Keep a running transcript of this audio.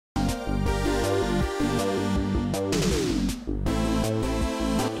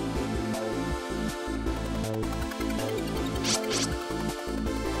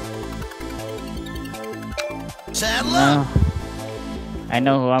Saddle up. I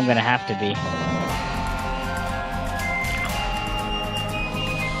know who I'm gonna have to be.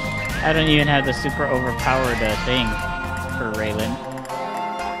 I don't even have the super overpowered thing for Raylan.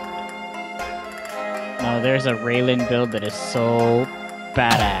 No, there's a Raylan build that is so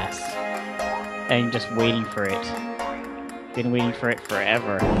badass. I'm just waiting for it. Been waiting for it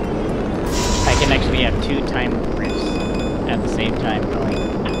forever. I can actually have 2 time rifts at the same time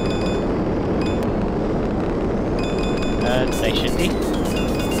going. They should be.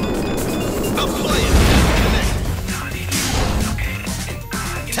 I'll play it.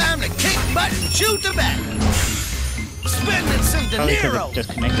 Time to kick butt and chew tobacco. Spending some Probably could dinero. have just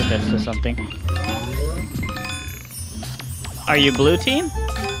connected this to something. Are you blue team?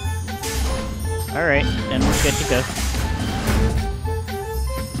 Alright, then we're good to go.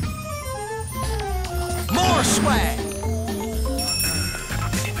 More swag.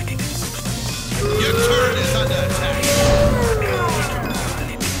 Your turret is under attack.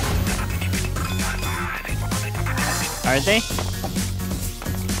 Are they?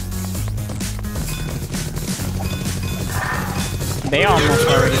 They almost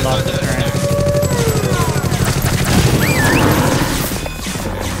already lost the turret.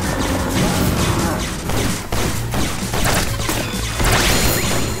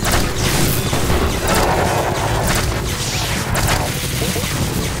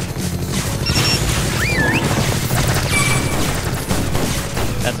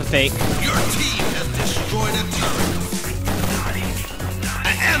 That's a fake. Your team has destroyed a turret.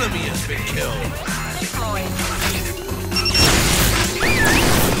 An enemy has been killed.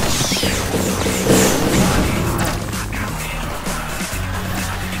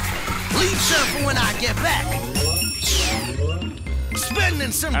 Leave some for when I get back.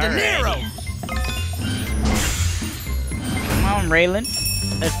 Spending some dinero. Come on, Raylan.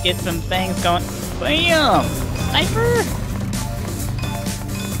 Let's get some things going. Bam! Sniper!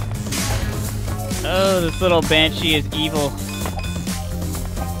 Oh, this little banshee is evil.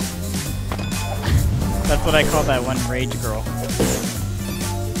 That's what I call that one rage girl.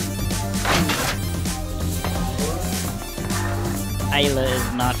 Isla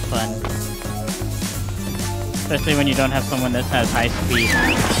is not fun. Especially when you don't have someone that has high speed.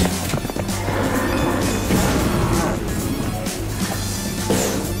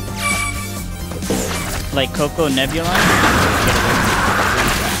 Like Coco Nebula.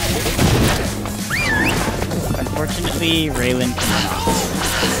 Unfortunately, Raylan cannot.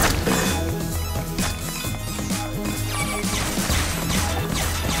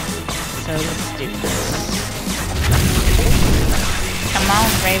 So let's do this. Come on,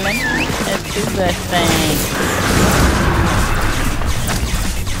 Raylan. Let's do this thing.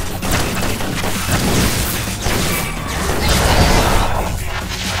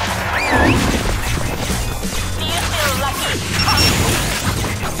 Do you feel lucky?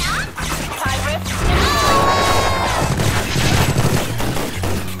 Pirate?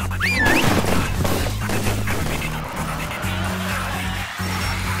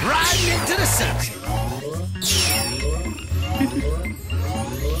 Riding into the sunset.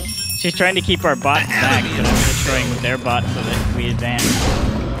 She's trying to keep our bots back, but I'm destroying their bots so that we advance.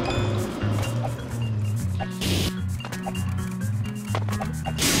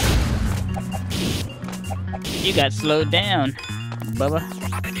 You got slowed down, Bubba.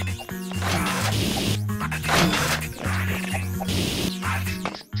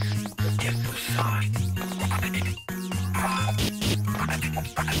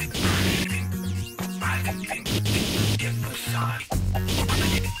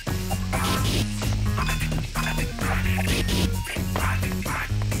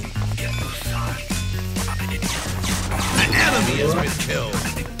 An enemy has been killed.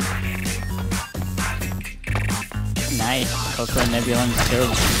 Nice. Coco Nebulon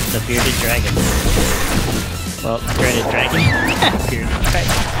killed the bearded dragon. Well, dreaded dragon. Bearded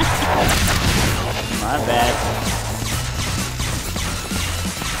dragon. My bad.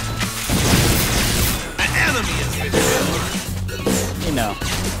 An enemy has been killed. You know,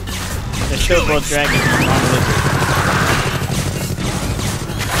 they're still both dragons and one lizard.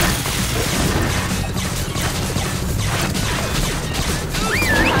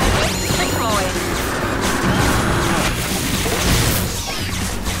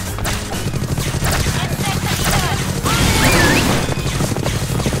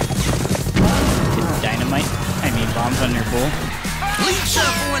 Dynamite? I mean bombs on your bull? Leave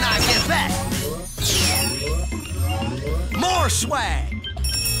some for when I get back. More swag.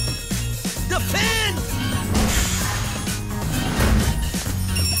 Defend.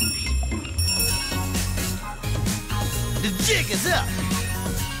 The jig is up.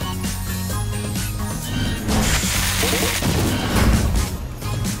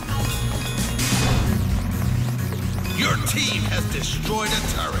 team has destroyed a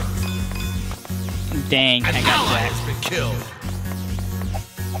turret. Dang, An I got ally jacked. has been killed.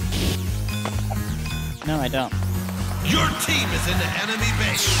 No, I don't. Your team is in the enemy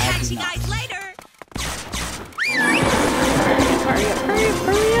base. I Catch do you not. guys later. Hurry up, hurry up,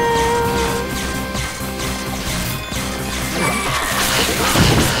 hurry up!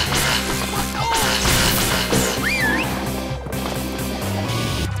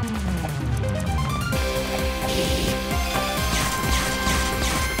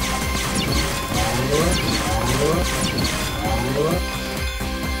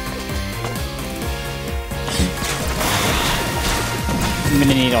 I'm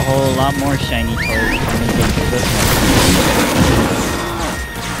gonna need a whole lot more shiny toys for me to get through this one.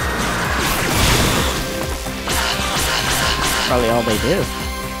 Probably all they do.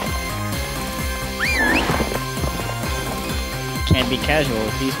 Can't be casual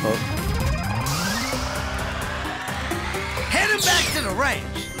with these folks. Heading back to the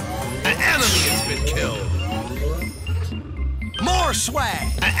ranch. An enemy has been killed. More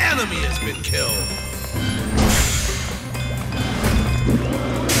swag. An enemy has been killed.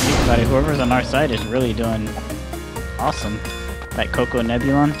 Think about it, whoever's on our side is really doing awesome. That Coco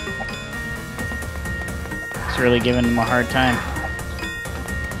Nebulon. It's really giving them a hard time.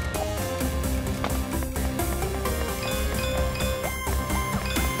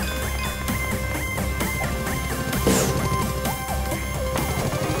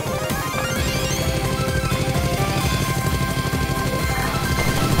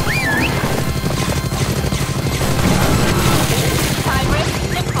 Pirate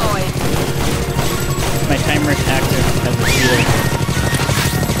deployed. My timer active has a shield.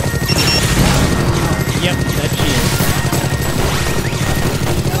 Yep, that shield.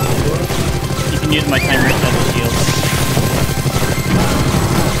 You can use my timer as a shield.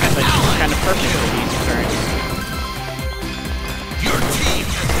 But it's kind of perfect for these turns. Your team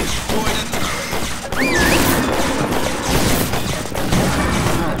has destroyed a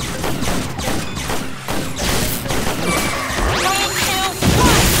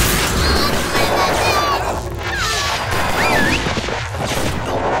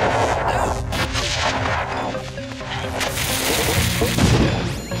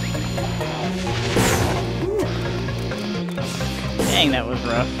Dang, that was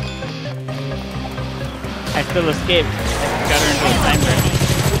rough. I still escaped. Got her into a timer.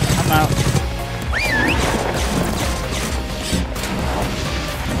 I'm out.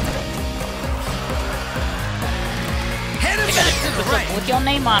 heading back to the ranch. With your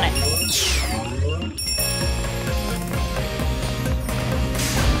name on it.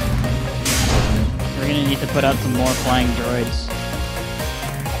 We're gonna need to put out some more flying droids.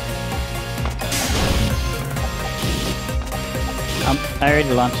 I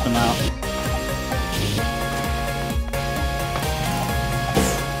already launched them out.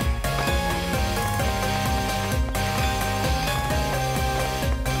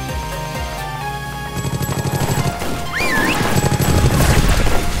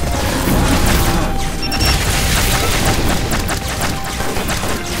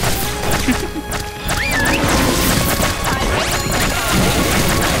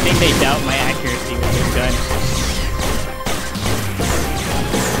 I think they doubt my accuracy with this gun.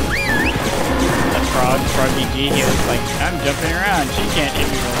 Froggy G, he was like, I'm jumping around, she can't hit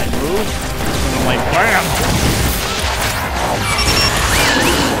me when I move. And I'm like, BAM!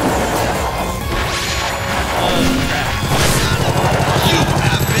 Oh crap. You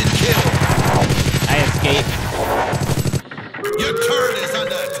have been killed. I escaped. Your turret is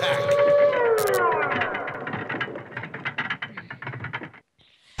under attack.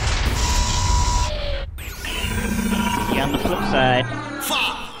 See you on the flip side.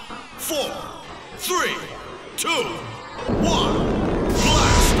 5, 4, 3, 2, 1.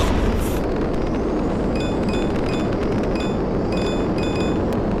 Blast off.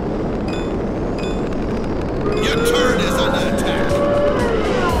 Your turret is under attack.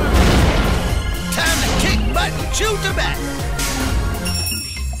 Time to kick butt and chew tobacco.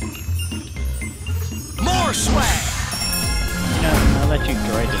 More swag. No, I'll let you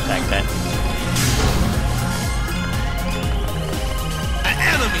droids attack that. An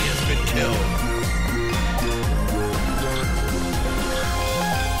enemy has been killed.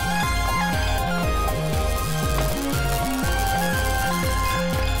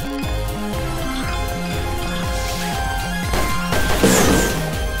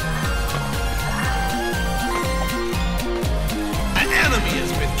 An enemy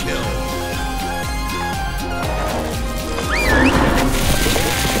has been killed.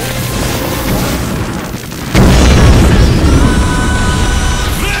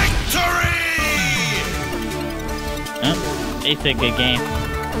 Victory! It's a good game.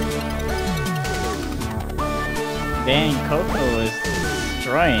 Dang, Coco is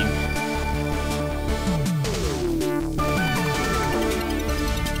destroying.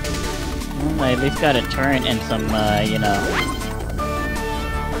 Well, I at least got a turret and some, you know,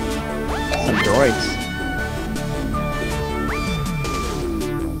 some droids.